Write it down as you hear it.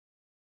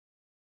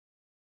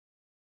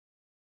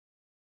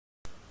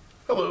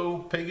Hello,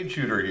 Pagan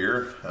Shooter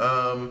here.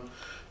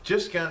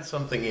 Just got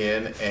something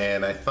in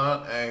and I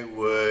thought I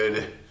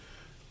would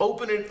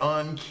open it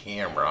on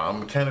camera.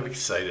 I'm kind of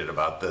excited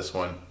about this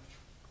one.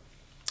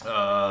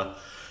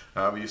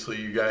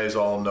 Obviously you guys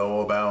all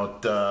know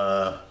about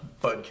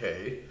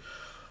BudK.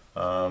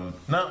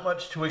 Not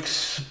much to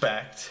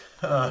expect.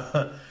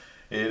 It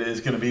is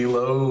going to be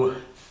low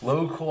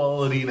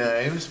quality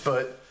knives,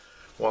 but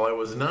while I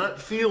was not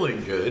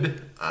feeling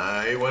good,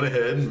 I went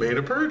ahead and made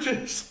a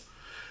purchase.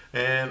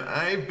 And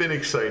I've been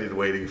excited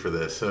waiting for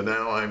this. So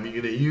now I'm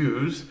going to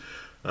use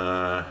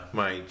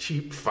my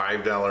cheap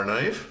 $5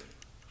 knife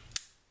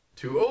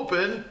to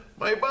open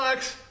my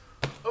box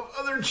of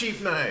other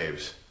cheap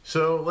knives.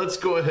 So let's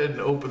go ahead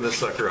and open this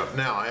sucker up.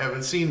 Now, I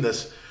haven't seen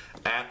this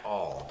at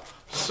all.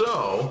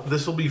 So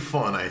this will be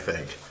fun, I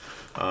think.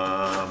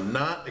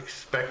 Not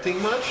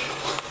expecting much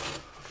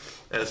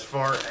as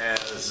far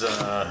as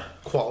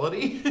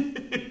quality.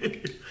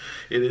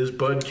 It is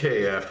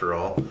BudK after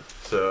all.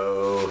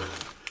 So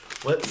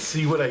let's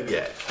see what I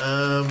get.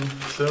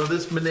 So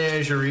this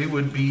menagerie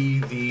would be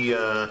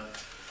the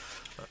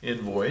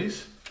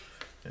invoice.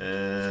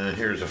 And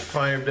here's a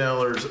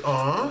 $5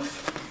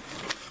 off.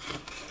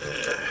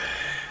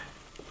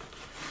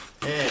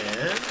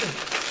 And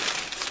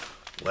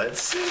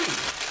let's see.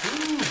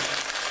 Ooh.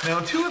 Now,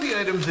 two of the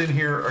items in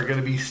here are going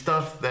to be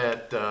stuff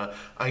that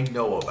I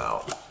know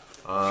about.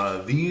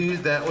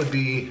 That would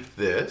be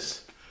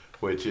this,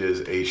 which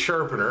is a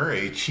sharpener,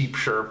 a cheap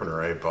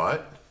sharpener I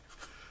bought.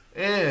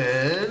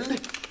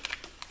 And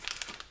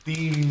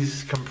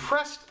these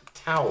compressed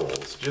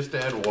towels, just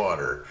add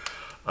water.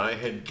 I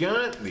had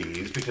got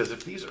these because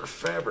if these are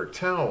fabric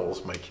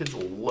towels, my kids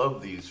will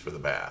love these for the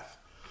bath.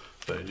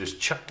 So I just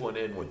chuck one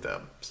in with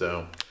them.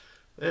 So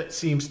that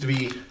seems to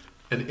be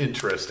an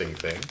interesting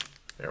thing.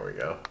 There we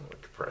go, a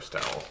compressed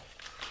towel.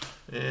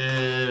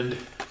 And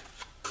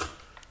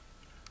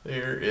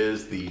there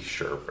is the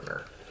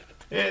sharpener.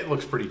 It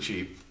looks pretty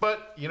cheap,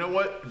 but you know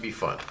what? It'd be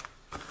fun.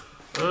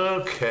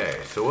 Okay,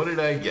 so what did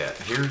I get?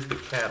 Here's the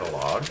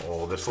catalog.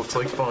 Oh, this looks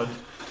like fun.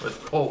 Let's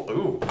pull.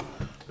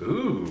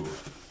 Ooh.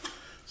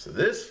 So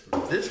this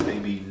may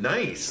be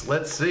nice.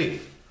 Let's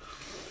see.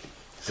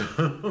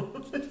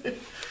 So,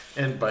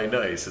 and by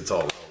nice, it's all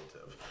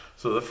relative.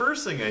 So the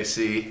first thing I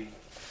see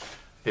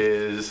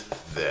is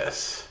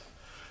this.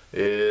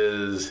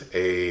 Is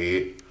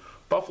a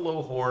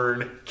buffalo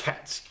horn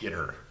cat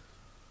skinner.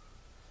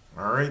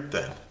 All right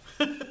then.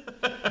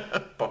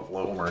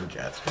 Buffalo horn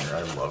cat skinner.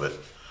 I love it.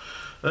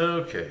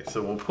 Okay,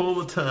 so we'll pull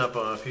the top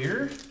off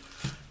here.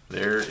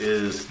 There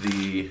is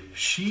the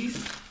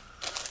sheath,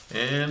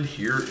 and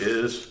here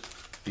is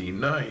the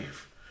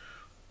knife.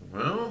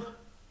 Well,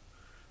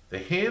 the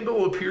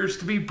handle appears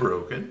to be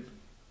broken,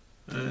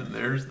 and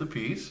there's the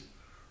piece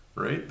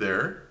right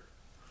there.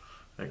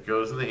 That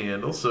goes in the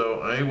handle, so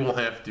I will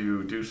have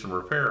to do some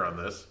repair on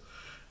this,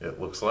 it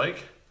looks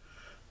like.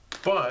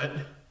 But,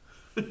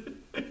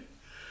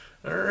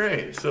 all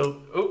right,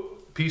 so,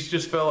 piece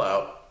just fell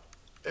out.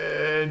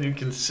 And you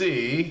can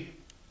see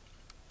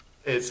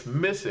it's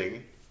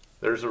missing.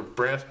 There's a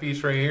brass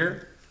piece right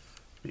here.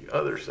 The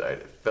other side,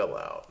 it fell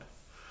out.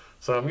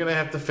 So I'm gonna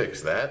have to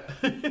fix that.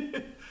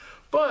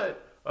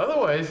 But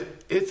otherwise,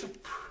 it's a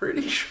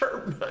pretty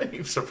sharp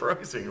knife,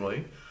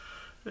 surprisingly.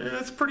 And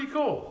it's pretty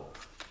cool.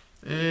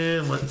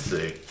 And let's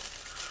see.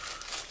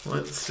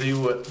 Let's see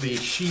what the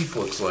sheath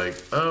looks like.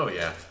 Oh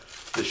yeah,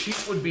 the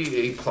sheath would be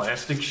a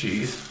plastic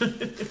sheath.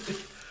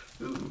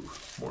 Ooh,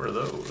 more of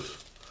those.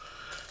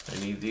 I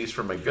need these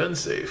for my gun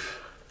safe.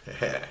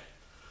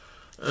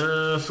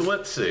 So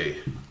let's see.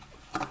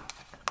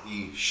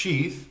 The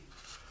sheath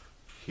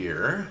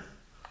here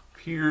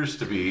appears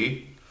to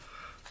be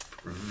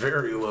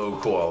very low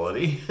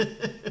quality,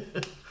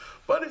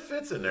 but it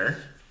fits in there,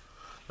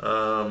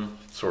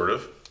 sort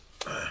of.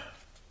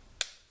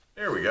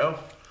 There we go.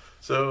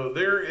 So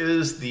there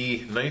is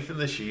the knife in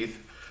the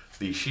sheath.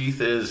 The sheath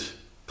is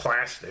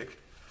plastic.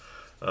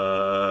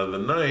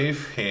 The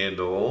knife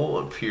handle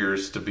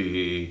appears to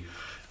be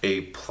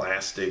a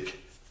plastic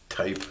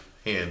type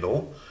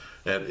handle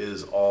that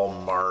is all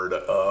marred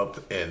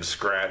up and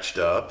scratched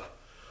up.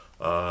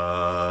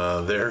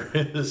 There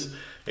is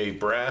a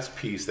brass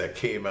piece that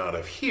came out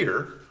of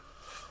here,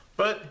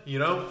 but you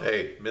know,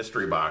 hey,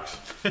 mystery box.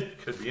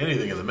 Could be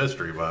anything in the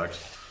mystery box.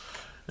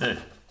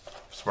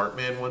 Smart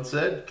man once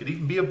said, could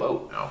even be a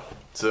boat now.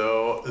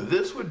 So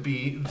this would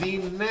be the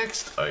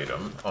next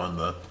item on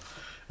the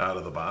out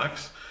of the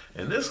box.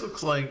 And this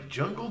looks like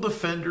Jungle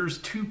Defender's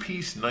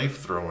 2-piece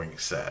knife throwing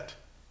set.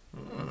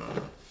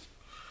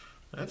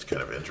 That's kind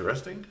of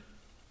interesting.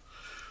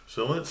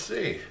 So let's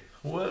see.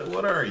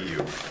 What are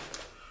you?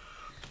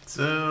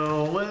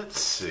 So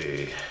let's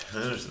see.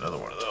 There's another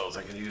one of those.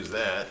 I can use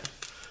that.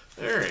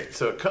 Alright,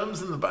 so it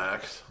comes in the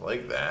box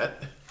like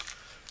that.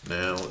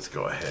 Now let's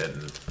go ahead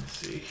and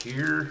see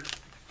here.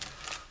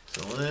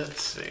 So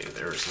let's see.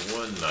 There's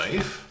one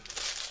knife.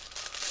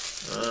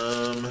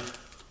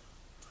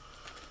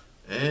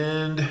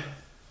 And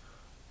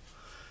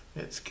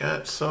it's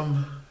got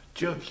some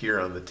junk here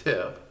on the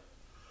tip.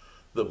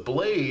 The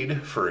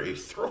blade for a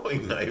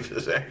throwing knife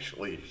is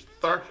actually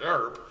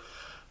sharp.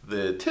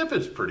 The tip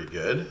is pretty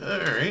good. All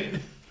right,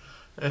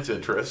 that's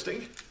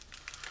interesting.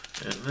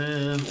 And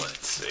then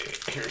let's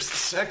see, here's the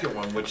second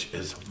one, which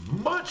is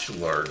much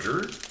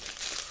larger.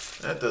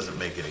 That doesn't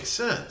make any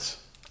sense.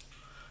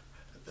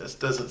 This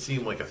doesn't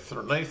seem like a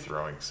knife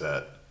throwing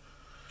set.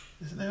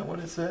 Isn't that what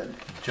it said?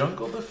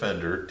 Jungle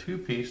Defender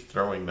 2-piece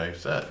throwing knife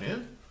set, yeah?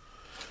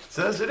 It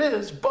says it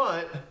is,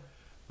 but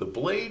the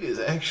blade is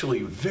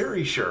actually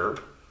very sharp.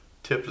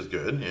 Tip is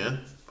good, yeah.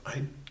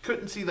 I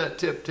couldn't see that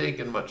tip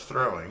taking much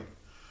throwing.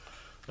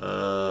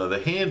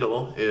 The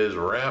handle is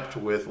wrapped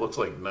with, looks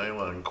like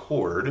nylon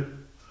cord.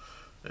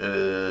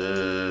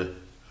 It's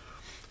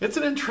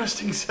an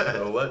interesting set.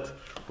 So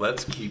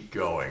let's keep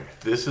going.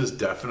 This is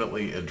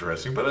definitely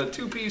interesting, but a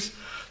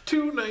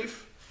two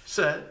knife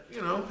set,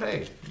 you know,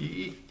 hey,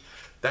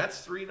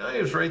 that's 3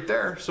 knives right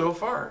there so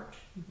far.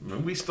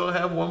 We still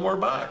have one more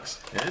box.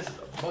 And this is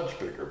a much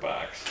bigger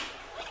box.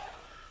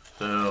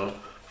 So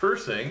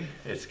first thing,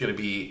 it's going to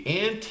be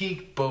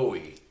Antique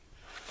Bowie,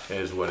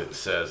 is what it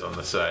says on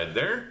the side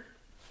there.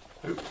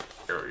 Oop,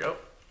 there we go.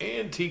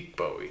 Antique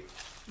Bowie.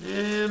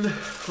 And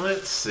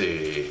let's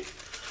see.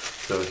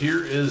 So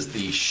here is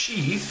the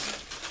sheath.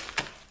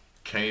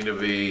 Kind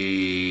of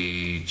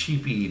a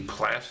cheapy,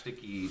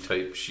 plasticky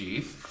type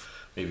sheath.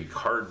 Maybe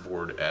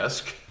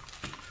cardboard-esque.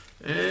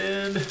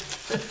 And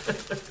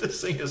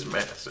this thing is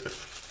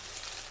massive.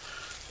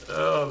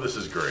 Oh, this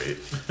is great.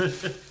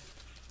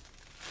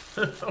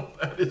 Oh,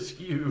 that is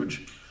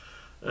huge.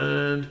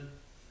 And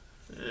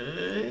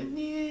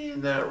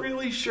not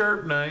really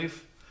sharp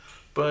knife,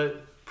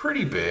 but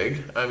pretty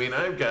big. I mean,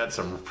 I've got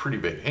some pretty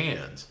big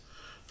hands.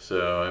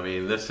 So, I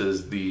mean, this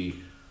is the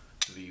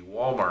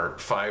Walmart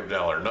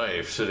 $5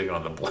 knife sitting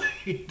on the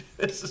blade.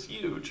 This is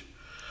huge.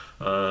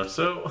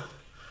 So,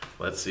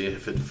 let's see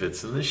if it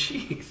fits in the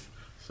sheath.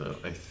 So,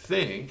 I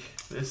think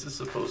this is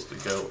supposed to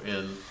go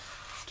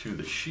into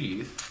the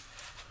sheath.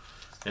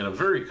 And I'm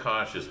very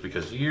cautious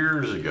because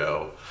years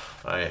ago,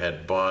 I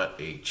had bought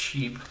a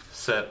cheap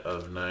set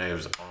of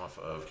knives off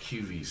of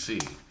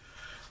QVC.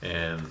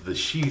 And the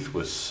sheath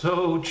was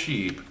so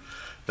cheap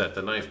that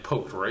the knife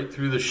poked right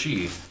through the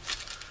sheath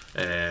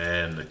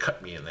and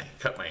cut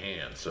my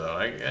hand. So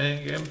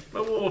I'm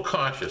a little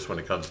cautious when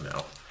it comes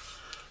now.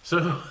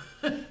 So,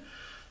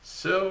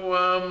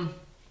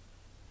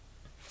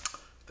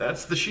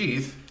 that's the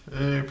sheath.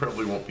 I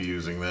probably won't be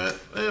using that.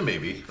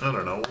 Maybe, I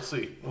don't know, we'll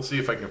see. We'll see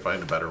if I can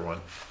find a better one.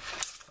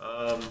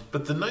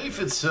 But the knife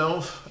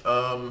itself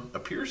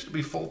appears to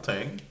be full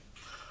tang.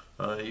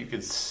 You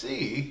can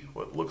see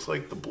what looks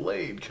like the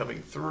blade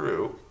coming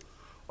through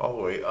all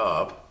the way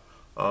up.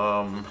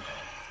 I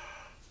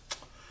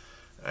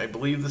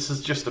believe this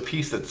is just a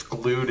piece that's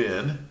glued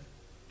in.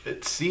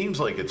 It seems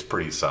like it's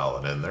pretty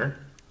solid in there.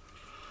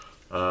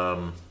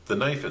 The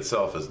knife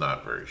itself is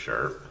not very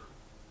sharp.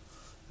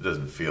 It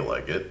doesn't feel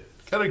like it.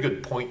 Got a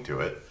good point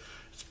to it.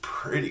 It's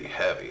pretty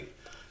heavy.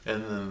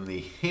 And then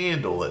the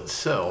handle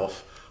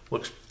itself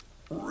looks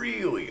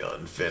really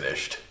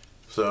unfinished.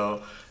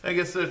 So I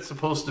guess that's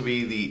supposed to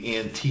be the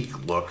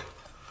antique look.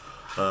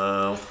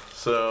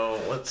 So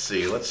let's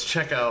see, let's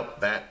check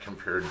out that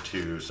compared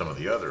to some of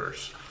the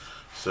others.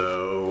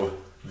 So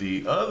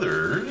the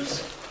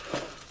others,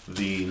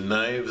 the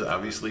knives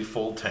obviously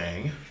full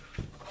tang,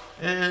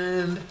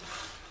 and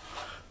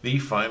the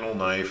final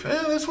knife,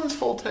 this one's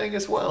full tang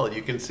as well.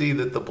 You can see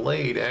that the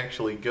blade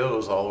actually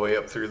goes all the way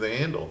up through the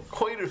handle.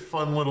 Quite a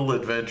fun little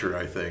adventure,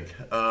 I think.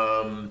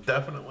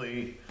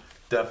 Definitely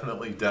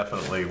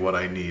what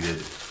I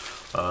needed.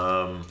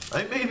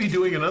 I may be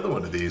doing another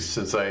one of these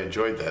since I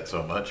enjoyed that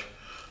so much.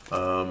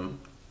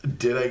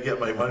 Did I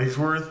get my money's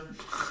worth?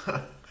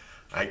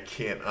 I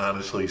can't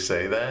honestly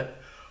say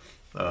that.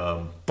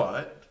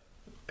 But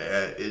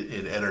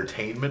in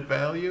entertainment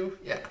value,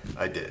 yeah,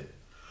 I did.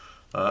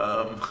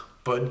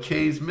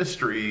 BudK's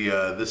Mystery,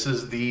 this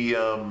is the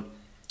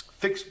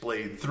Fixed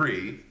Blade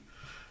 3.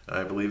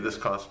 I believe this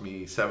cost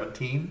me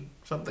 $17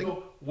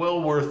 something.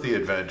 Well worth the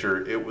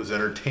adventure. It was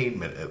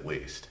entertainment at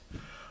least.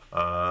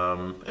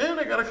 And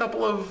I got a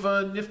couple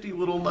of nifty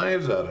little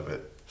knives out of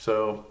it.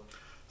 So,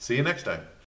 see you next time.